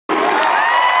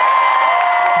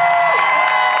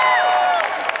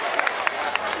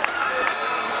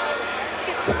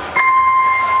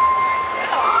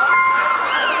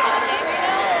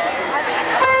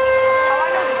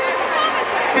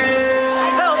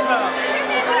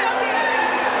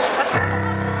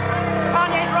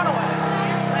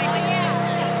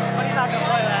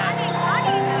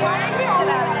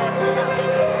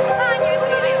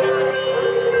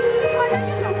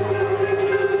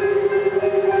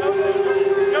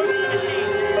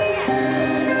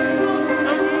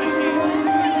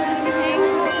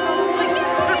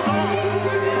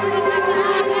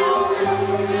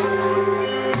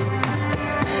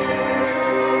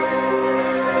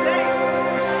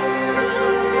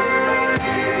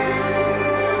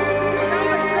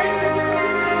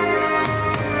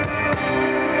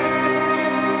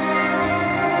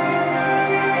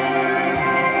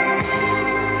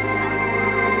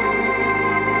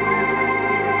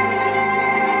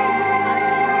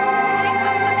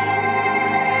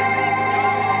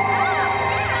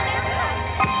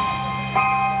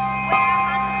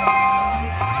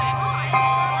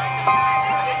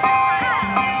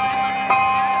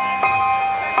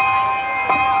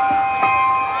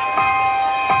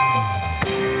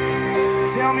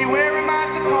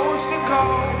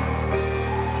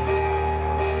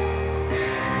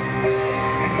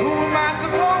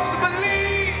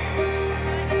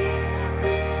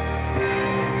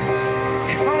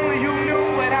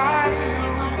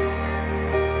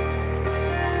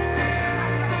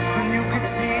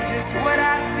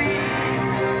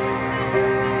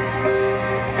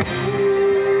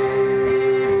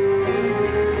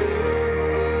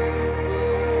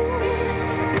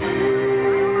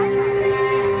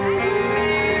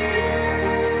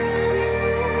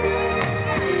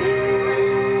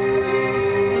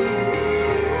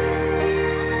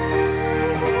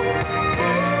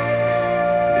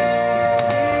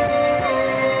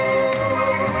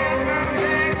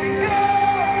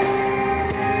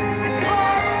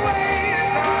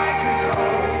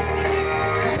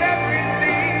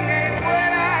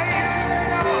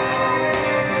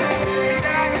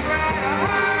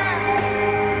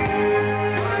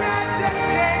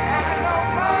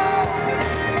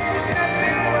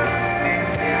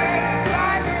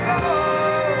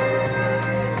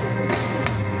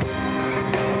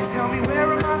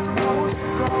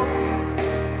go?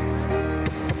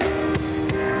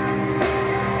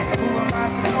 And who am I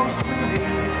supposed to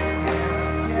believe?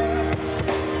 Yeah.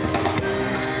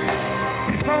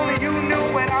 If only you knew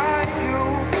what I knew,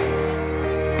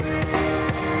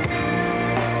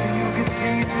 then you could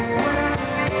see just what I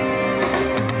see.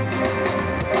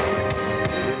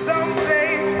 Some say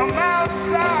I'm out of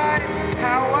sight.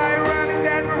 How ironic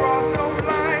that we're all so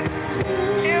blind.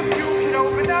 If you could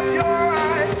open up your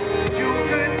eyes, you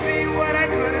could see what I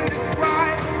couldn't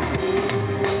describe.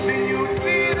 Then you'd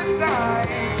see the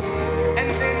signs, and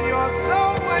then your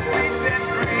soul would be set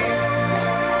free.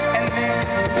 And then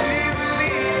leave the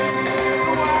leaves. So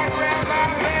I grab my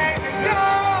bags and go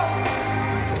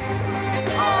as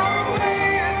far away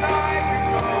as I can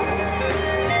go.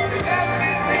 'Cause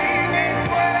everything ain't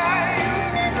what I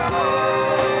used to know.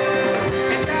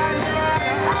 And I try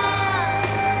to hide,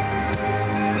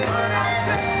 but I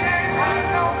just can't hide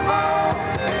no more.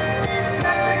 There's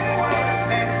nothing worse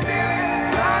than feeling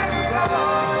like a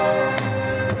ghost.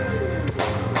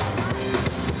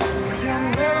 Tell me,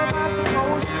 where am I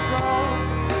supposed to go?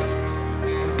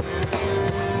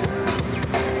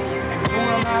 And who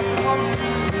am I supposed to be?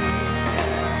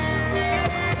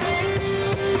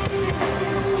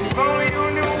 If only you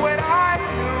knew what I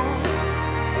knew,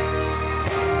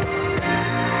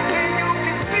 then you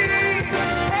could see.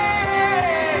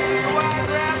 Hey, so I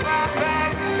grab my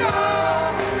bags and go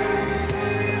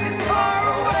as far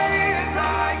away as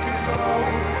I can go.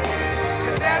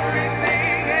 'Cause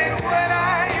everything ain't what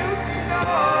I used to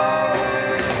know.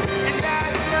 And I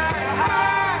try to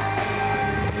hide,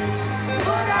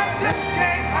 but I just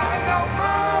can't hide no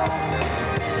more.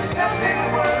 There's nothing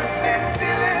worse than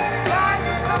feeling like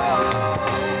a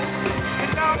ghost.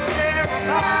 And I'm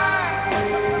terrified,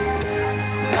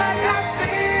 like I've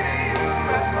seen a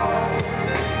UFO.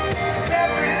 'Cause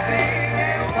everything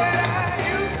ain't what I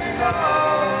used to know.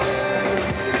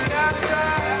 And I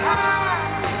try to hide,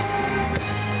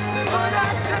 but I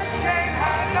just can't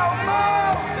hide no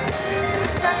more.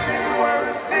 There's nothing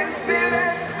worse than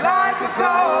feeling like a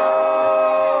ghost.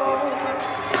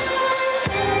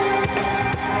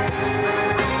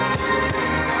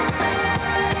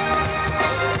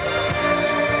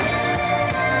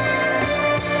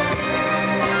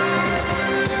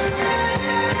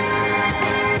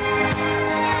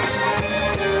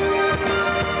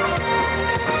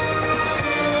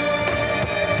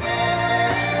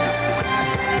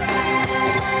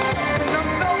 And I'm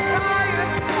so tired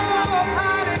of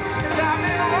hiding, 'cause I've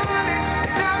been running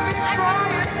and I've been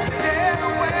trying to get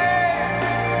away,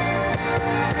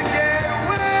 to get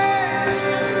away.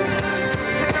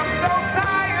 And I'm so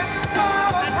tired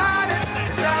of hiding,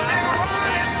 'cause I've been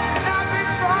running and I've been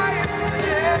trying to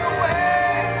get away,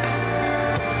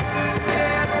 to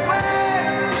get away.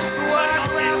 So I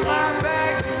grab my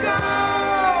bags and go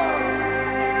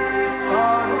as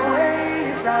far away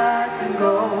as I can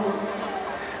go.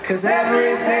 'Cause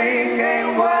everything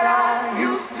ain't what I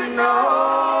used to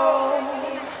know.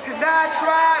 And I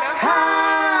try to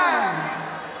hide,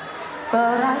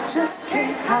 but I just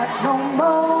can't hide no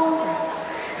more.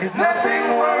 There's nothing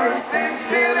worse than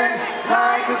feeling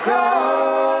like a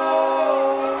ghost.